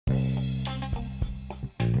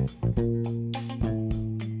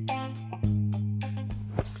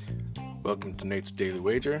Welcome to Nate's Daily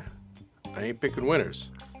Wager. I ain't picking winners,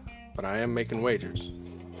 but I am making wagers.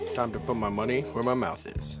 Time to put my money where my mouth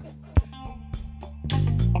is.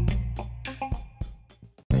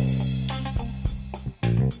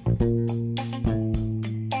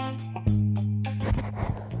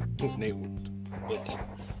 It's Nate.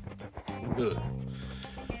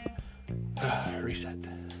 Reset.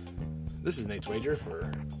 This is Nate's Wager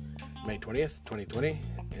for May 20th, 2020,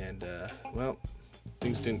 and,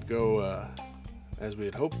 things didn't go as we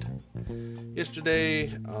had hoped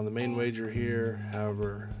yesterday on the main wager here.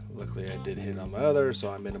 However, luckily I did hit on my other,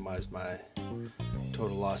 so I minimized my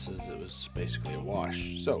total losses. It was basically a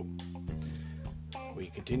wash. So, we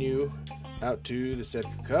continue out to the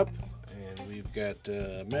Setka Cup, and we've got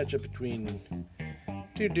a matchup between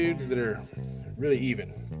two dudes that are really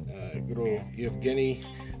even. Good old Yevgeny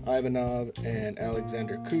Ivanov and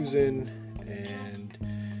Alexander Kuzin, and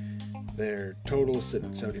their totals sit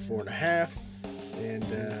at 74.5. And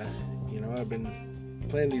I've been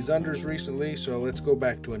playing these unders recently, so let's go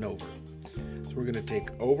back to an over. So we're going to take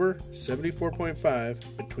over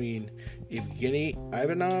 74.5 between Yevgeny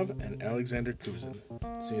Ivanov and Alexander Kuzin.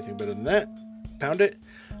 See anything better than that? Pound it.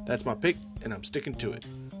 That's my pick, and I'm sticking to it.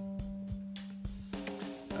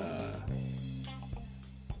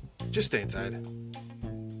 Just stay inside.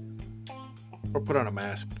 Or put on a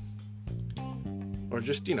mask. Or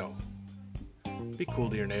just, be cool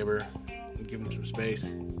to your neighbor and give him some space.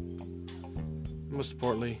 And most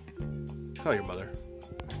importantly, call your mother.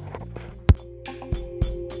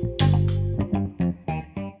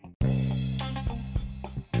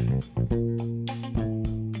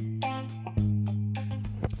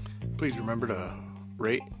 Please remember to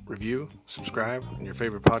rate, review, subscribe in your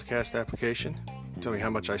favorite podcast application. Tell me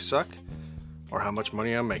how much I suck or how much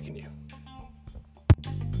money I'm making you.